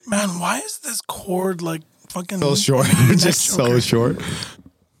Man, why is this cord like fucking So short. Just so short.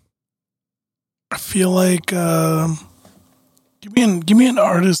 I feel like give me an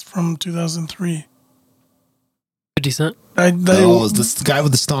artist from 2003. 50 Cent. This guy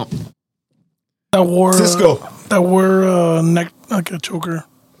with the stomp. That wore Cisco. That wore neck like a choker.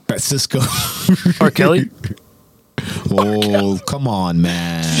 That's Cisco. R. Kelly. Oh, come on,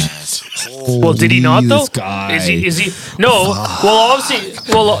 man. Well, did he not though? This guy. Is he? No. Well,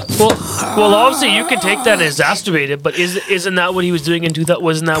 obviously, you can take that as exacerbated, but isn't that what he was doing in 2000?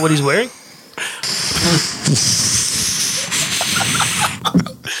 Wasn't that what he's wearing?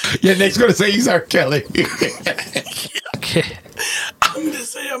 Yeah, Nick's gonna say he's R. Kelly. Okay. I'm gonna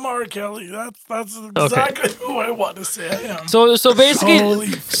say I'm R. Kelly. That's exactly who I want to say I am. So basically, Holy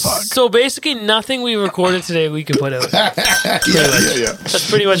fuck. so basically, nothing we recorded today we can put out. yeah. That's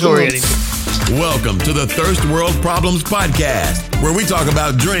pretty much what we're getting to. Welcome to the Thirst World Problems Podcast, where we talk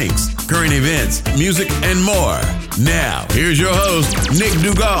about drinks, current events, music, and more. Now, here's your host, Nick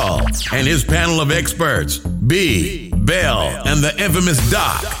Dugal, and his panel of experts, B, Bell, and the infamous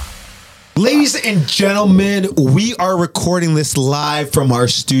Doc. Ladies and gentlemen, we are recording this live from our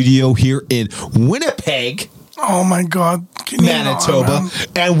studio here in Winnipeg, Oh my god. Manitoba,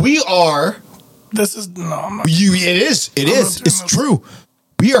 and we are. This is no. It is. It's true.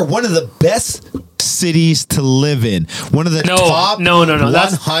 We are one of the best cities to live in. One of the top No.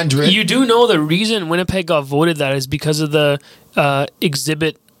 100. You do know the reason Winnipeg got voted that is because of the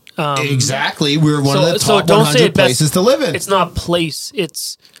exhibit. Exactly. We're one of the top 100 places to live in. It's not place.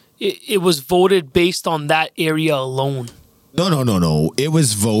 It was voted based on that area alone. No. It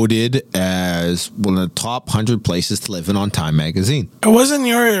was voted as one of the top 100 places to live in on Time Magazine. It wasn't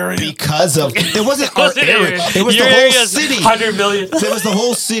your area. Because of it wasn't our area. It was Your the whole area's city. 100 million. It was the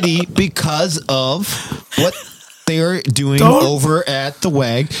whole city because of what they're doing over at the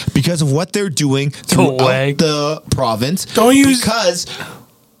WAG, because of what they're doing throughout the province. Because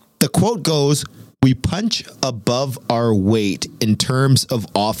the quote goes, "We punch above our weight in terms of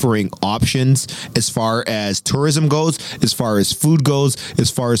offering options as far as tourism goes, as far as food goes,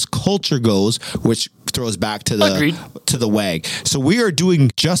 as far as culture goes," which throws back to the WAG. So we are doing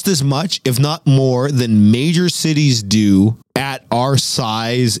just as much, if not more, than major cities do at our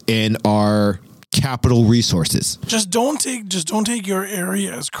size and our capital resources. Just don't take your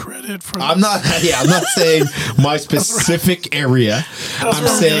area as credit for I'm not saying my specific area. I'm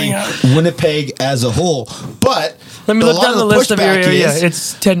saying Winnipeg as a whole. But let me look down the list of your area.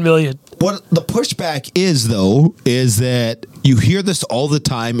 It's 10 million. What the pushback is, though, is that you hear this all the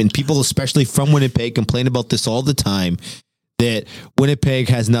time, and people, especially from Winnipeg, complain about this all the time, that Winnipeg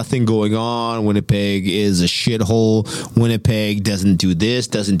has nothing going on. Winnipeg is a shithole. Winnipeg doesn't do this,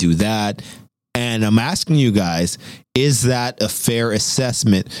 doesn't do that. And I'm asking you guys, is that a fair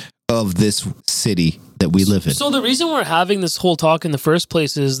assessment of this city that we live in? So the reason we're having this whole talk in the first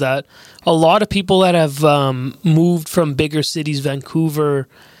place is that a lot of people that have moved from bigger cities, Vancouver,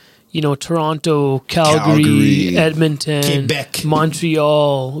 Toronto, Calgary, Edmonton, Quebec,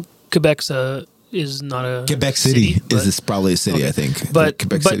 Montreal, Quebec's is not a Quebec City is probably a city, okay. I think. But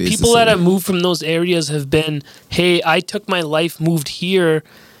City people that have moved from those areas have been, hey, I took my life, moved here.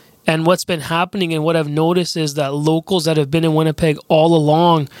 And what's been happening and what I've noticed is that locals that have been in Winnipeg all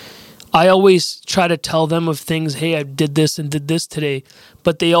along, I always try to tell them of things, hey, I did this and did this today.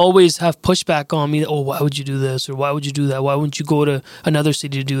 But they always have pushback on me, oh, why would you do this? Or why would you do that? Why wouldn't you go to another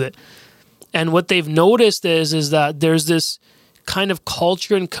city to do it? And what they've noticed is that there's this kind of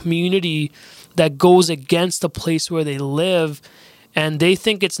culture and community that goes against the place where they live. And they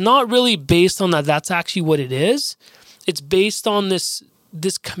think it's not really based on that. That's actually what it is. It's based on this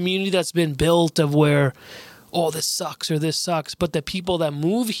community that's been built of where, oh, this sucks or this sucks. But the people that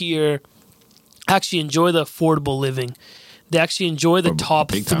move here actually enjoy the affordable living. They actually enjoy the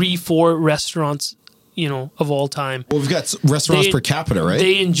top 3-4 restaurants, of all time. Well, we've got restaurants per capita, right?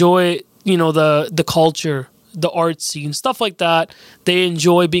 They enjoy, the culture, the art scene, stuff like that. They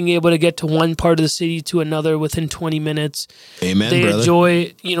enjoy being able to get to one part of the city to another within 20 minutes. Amen, They brother.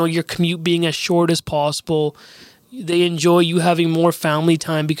 enjoy, your commute being as short as possible. They enjoy you having more family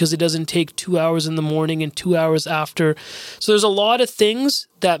time because it doesn't take 2 hours in the morning and 2 hours after. So there's a lot of things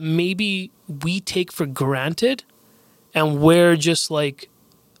that maybe we take for granted and we're just like,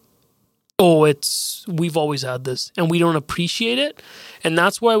 oh, we've always had this and we don't appreciate it. And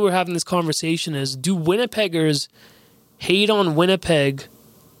that's why we're having this conversation is, do Winnipeggers hate on Winnipeg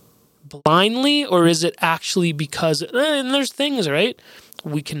blindly, or is it actually because, and there's things, right?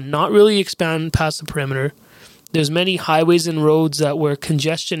 We cannot really expand past the perimeter. There's many highways and roads that were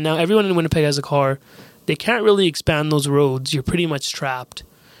congestion. Now, everyone in Winnipeg has a car. They can't really expand those roads. You're pretty much trapped.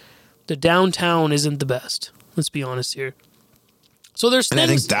 The downtown isn't the best. Let's be honest here. So there's things, and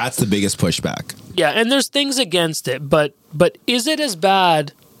I think that's the biggest pushback. Yeah, and there's things against it, but is it as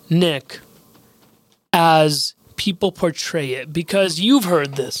bad, Nick, as people portray it? Because you've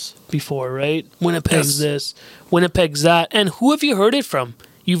heard this before, right? Winnipeg's this, Winnipeg's that. And who have you heard it from?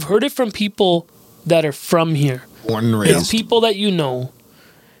 You've heard it from people that are from here. Born and raised. It's people that you know.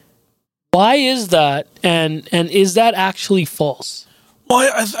 Why is that? And is that actually false? Well,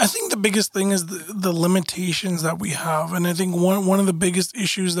 I think the biggest thing is the limitations that we have. And I think one of the biggest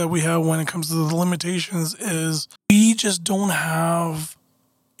issues that we have when it comes to the limitations is we just don't have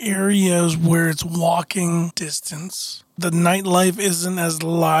areas where it's walking distance. The nightlife isn't as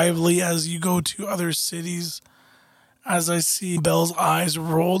lively as you go to other cities. As I see Bell's eyes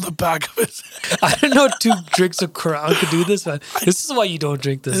roll the back of his head. I don't know 2 drinks of Crown could do this, man. This is why you don't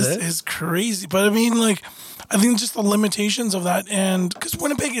drink this. This is crazy. But I mean, like, I think just the limitations of that, and because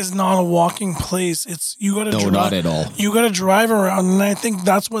Winnipeg is not a walking place, it's you got to drive. Not at all. You got to drive around, and I think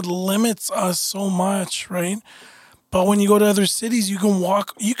that's what limits us so much, right? But when you go to other cities, you can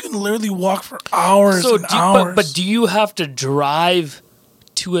walk. You can literally walk for hours and hours. But do you have to drive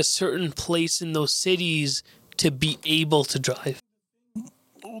to a certain place in those cities to be able to drive?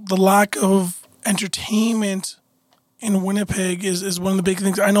 The lack of entertainment in Winnipeg is one of the big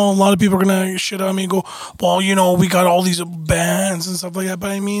things. I know a lot of people are going to shit on me and go, well, you know, we got all these bands and stuff like that.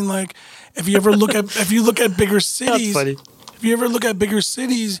 But I mean, like, if you look at bigger cities, if you ever look at bigger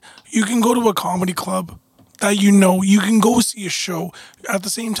cities, you can go to a comedy club that you know, you can go see a show. At the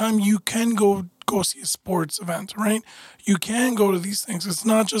same time, you can go see a sports event, right? You can go to these things. It's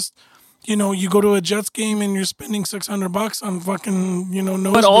not just, you know, you go to a Jets game and you're spending $600 on fucking, you know,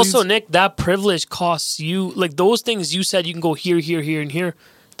 nosebleeds. But also, Nick, that privilege costs you, like those things you said you can go here, here, here, and here.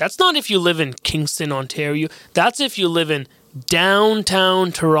 That's not if you live in Kingston, Ontario. That's if you live in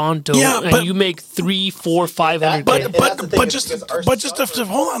downtown Toronto and you make $300, $400, $500. But just to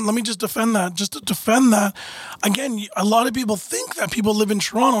hold on, let me just defend that. Just to defend that, again, a lot of people think that people live in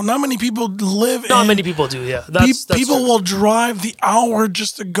Toronto. Not many people live. Not many people do. Yeah, people will drive the hour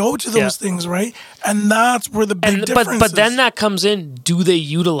just to go to those things, right? And that's where the big difference is. But then that comes in. Do they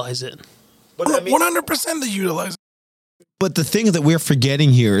utilize it? 100% they utilize it. But the thing that we're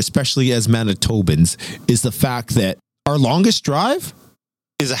forgetting here, especially as Manitobans, is the fact that our longest drive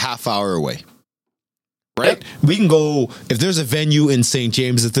is a half hour away, right? Yep. We can go, if there's a venue in St.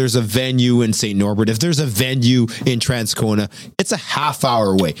 James, if there's a venue in St. Norbert, if there's a venue in Transcona, it's a half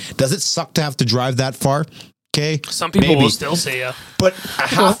hour away. Does it suck to have to drive that far? Okay. Some people will still say, yeah. But a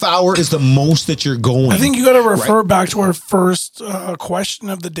half hour is the most that you're going. I think you got to refer back to our first question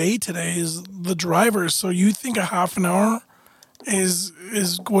of the day today is the drivers. So you think a half an hour is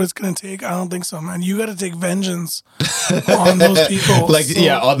what it's going to take? I don't think so, man. You got to take vengeance on those people.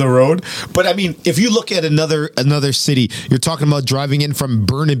 On the road. But I mean, if you look at another city, you're talking about driving in from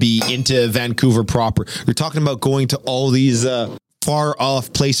Burnaby into Vancouver proper. You're talking about going to all these far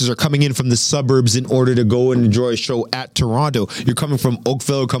off places or coming in from the suburbs in order to go and enjoy a show at Toronto. You're coming from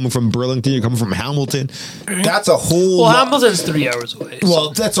Oakville, coming from Burlington, you're coming from Hamilton. That's a whole lot. Hamilton's 3 hours away.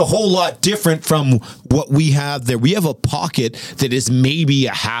 Well, that's a whole lot different from what we have there. We have a pocket that is maybe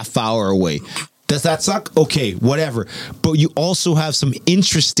a half hour away. Does that suck? Okay, whatever. But you also have some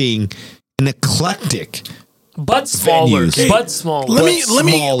interesting and eclectic but smaller. Venues. But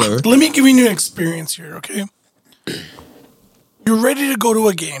smaller. Let me give you an experience here, okay? You're ready to go to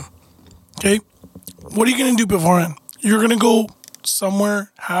a game, okay? What are you going to do beforehand? You're going to go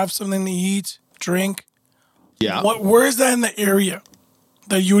somewhere, have something to eat, drink. Yeah. Where is that in the area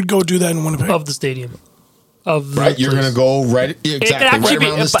that you would go do that in Winnipeg? Of the stadium. You're going to go right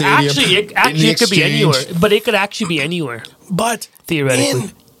around the stadium. It could be anywhere. But it could actually be anywhere. But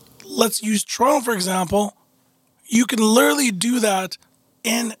theoretically. Let's use Toronto, for example. You can literally do that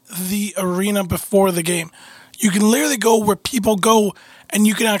in the arena before the game. You can literally go where people go and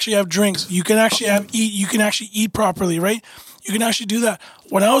you can actually have drinks. You can actually eat properly, right? You can actually do that.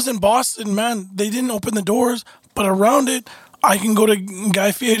 When I was in Boston, man, they didn't open the doors, but around it, I can go to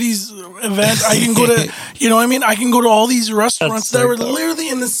Guy Fieri's event. I can go to, you know what I mean? I can go to all these restaurants that were literally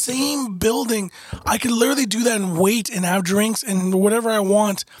in the same building. I could literally do that and wait and have drinks and whatever I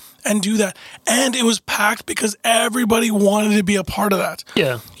want and do that. And it was packed because everybody wanted to be a part of that.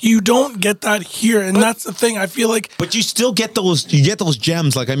 Yeah. You don't get that here. And that's the thing. I feel like. But you still get those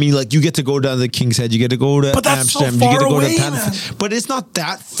gems. Like, I mean, like you get to go down to King's Head. You get to go to Amsterdam. So you get to go away, to Panama. But it's not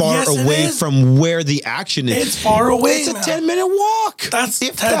that far away from where the action is. It's far away. It's a 10-minute walk. That's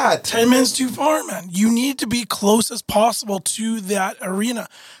 10 minutes too far, man. You need to be close as possible to that arena.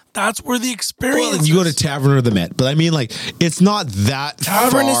 That's where the experience is. You go to Tavern or the Met, but I mean, like, it's not that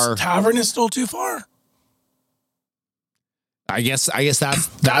far. Tavern is still too far. I guess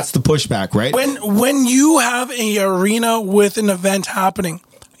that's the pushback, right? When you have a arena with an event happening,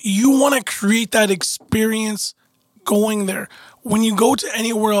 you want to create that experience going there. When you go to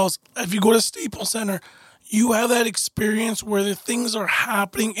anywhere else, if you go to Staples Center, you have that experience where the things are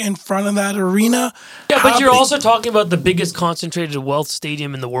happening in front of that arena. Yeah, but you're also talking about the biggest concentrated wealth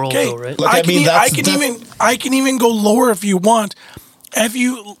stadium in the world, though, right? Look, I can even go lower if you want. If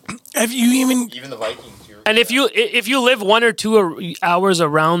you even the Vikings. And if you live 1 or 2 hours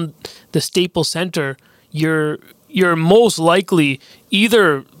around the Staples Center, you're most likely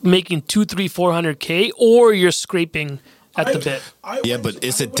either making 200,000-400,000 or you're scraping at the bit. Yeah, but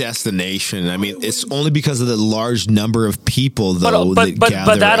it's a destination. I mean, it's only because of the large number of people, though. But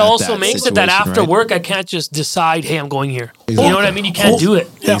that also makes it that after work, I can't just decide, hey, I'm going here. Exactly. You know what I mean? You can't do it.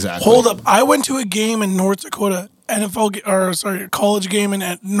 Yeah, exactly. Hold up. I went to a game in North Dakota, a college game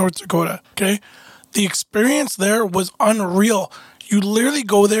in North Dakota. Okay, the experience there was unreal. You literally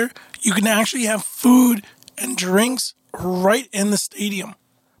go there. You can actually have food and drinks right in the stadium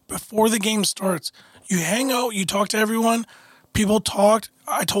before the game starts. You hang out, you talk to everyone. People talked.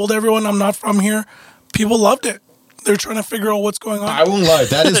 I told everyone I'm not from here. People loved it. They're trying to figure out what's going on. I won't lie.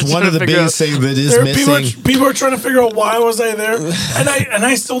 That is one of the biggest things that is missing. People are trying to figure out why was I there, and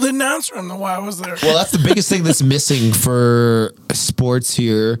I still didn't answer them why I was there. Well, that's the biggest thing that's missing for sports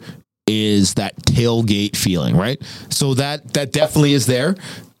here is that tailgate feeling, right? So that definitely is there.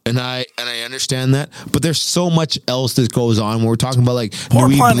 And I understand that, but there's so much else that goes on. We're talking about like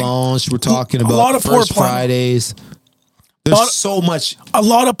Nuit Blanche. We're talking about a lot of First Fridays. There's so much. A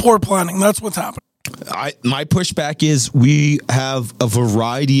lot of poor planning. That's what's happening. My pushback is we have a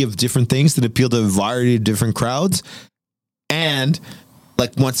variety of different things that appeal to a variety of different crowds, and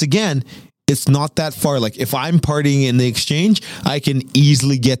like once again, it's not that far. Like if I'm partying in the Exchange, I can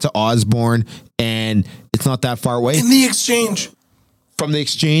easily get to Osborne, and it's not that far away. In the Exchange. From the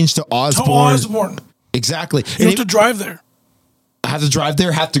Exchange to Osborne. Exactly. You have to drive there. I have to drive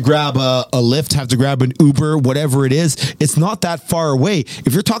there, have to grab a Lyft, have to grab an Uber, whatever it is. It's not that far away.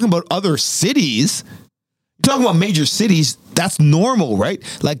 If you're talking about other cities, you're talking about major cities, that's normal, right?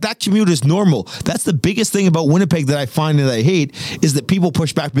 Like that commute is normal. That's the biggest thing about Winnipeg that I find that I hate is that people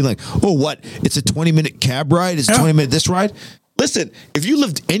push back being like, oh, what? It's a 20-minute cab ride? It's a 20-minute this ride? Listen, if you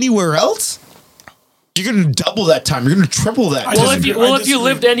lived anywhere else, you're going to double that time. You're going to triple that. If you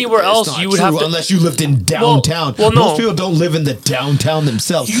lived anywhere else, you would have to. Unless you lived in downtown. Well, no. Most people don't live in the downtown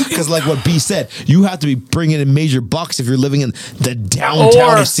themselves. Because like what B said, you have to be bringing in major bucks if you're living in the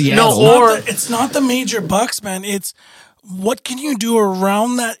downtown of Seattle. It's not the major bucks, man. It's what can you do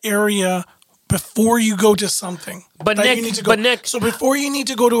around that area before you go to something. Nick, so before you need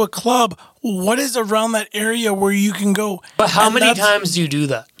to go to a club, what is around that area where you can go? But how many times do you do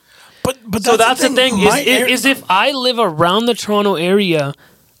that? But so that's the thing is if I live around the Toronto area,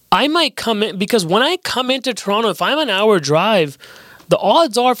 I might come in because when I come into Toronto, if I'm an hour drive, the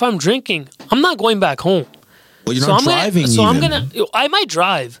odds are if I'm drinking, I'm not going back home. Well, you're not driving. I might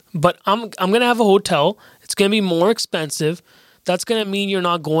drive, but I'm gonna have a hotel. It's gonna be more expensive. That's gonna mean you're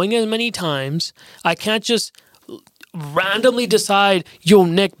not going as many times. I can't just randomly decide, yo,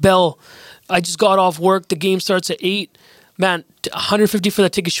 Nick Bell, I just got off work. The game starts at 8. Man, $150 for the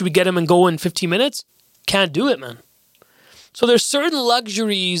ticket. Should we get him and go in 15 minutes? Can't do it, man. So there's certain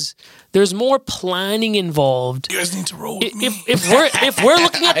luxuries. There's more planning involved. You guys need to roll with me. If we're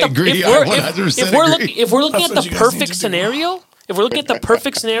looking at if we're looking at the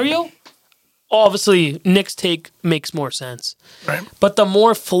perfect scenario, obviously Nick's take makes more sense. Right. But the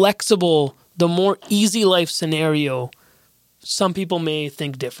more flexible, the more easy life scenario, some people may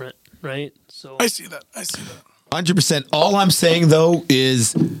think different, right? So I see that. 100%. All I'm saying, though,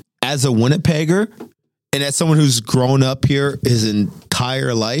 is as a Winnipegger and as someone who's grown up here his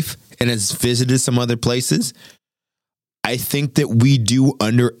entire life and has visited some other places, I think that we do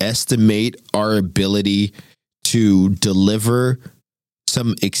underestimate our ability to deliver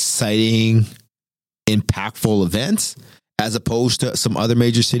some exciting, impactful events as opposed to some other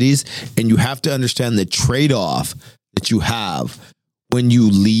major cities. And you have to understand the trade-off that you have when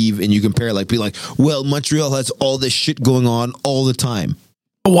you leave and you compare, like, be like, well, Montreal has all this shit going on all the time.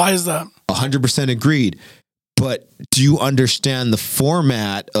 Why is that? 100% agreed. But do you understand the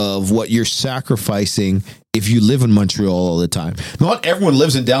format of what you're sacrificing if you live in Montreal all the time? Not everyone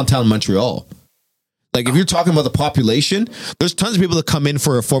lives in downtown Montreal. Like, if you're talking about the population, there's tons of people that come in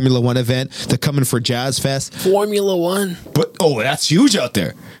for a Formula One event, that come in for Jazz Fest. Formula One. But, that's huge out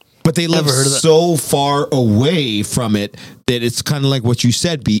there. But they live so far away from it that it's kind of like what you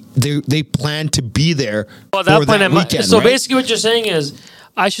said, B. They plan to be there for that weekend. So basically what you're saying is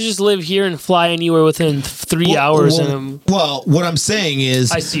I should just live here and fly anywhere within 3 hours. Well, what I'm saying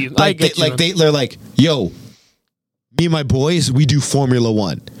is... I see you. Like, they're like, yo, me and my boys, we do Formula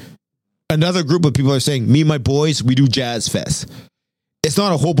One. Another group of people are saying, me and my boys, we do Jazz Fest. It's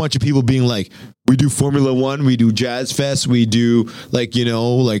not a whole bunch of people being like, we do Formula One, we do Jazz Fest, we do You're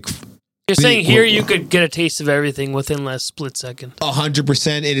saying here you could get a taste of everything within less split second.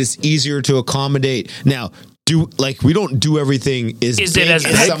 100%. It is easier to accommodate. Now, we don't do everything as big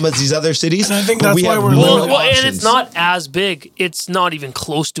as some of these other cities. And I think that's why we're and it's not as big. It's not even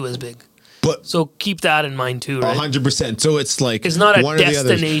close to as big. So keep that in mind too, right? 100%. So it's like it's not a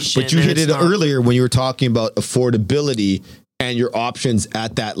destination. But you hit it earlier when you were talking about affordability and your options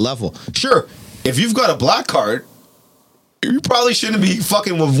at that level. Sure, if you've got a black card, you probably shouldn't be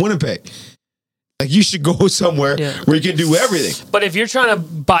fucking with Winnipeg. Like, you should go somewhere where you can do everything. But if you're trying to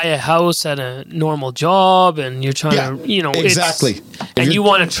buy a house at a normal job and you're trying to, exactly. And you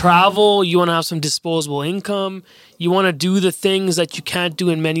want to travel, you want to have some disposable income, you want to do the things that you can't do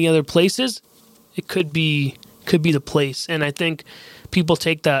in many other places, it could be the place. And I think people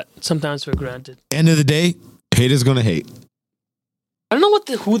take that sometimes for granted. End of the day, haters gonna hate. I don't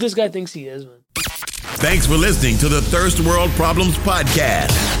know who this guy thinks he is, man. Thanks for listening to the Thirst World Problems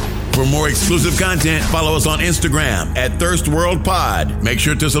Podcast. For more exclusive content, follow us on Instagram at Thirst World Pod. Make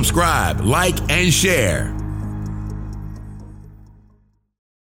sure to subscribe, like, and share.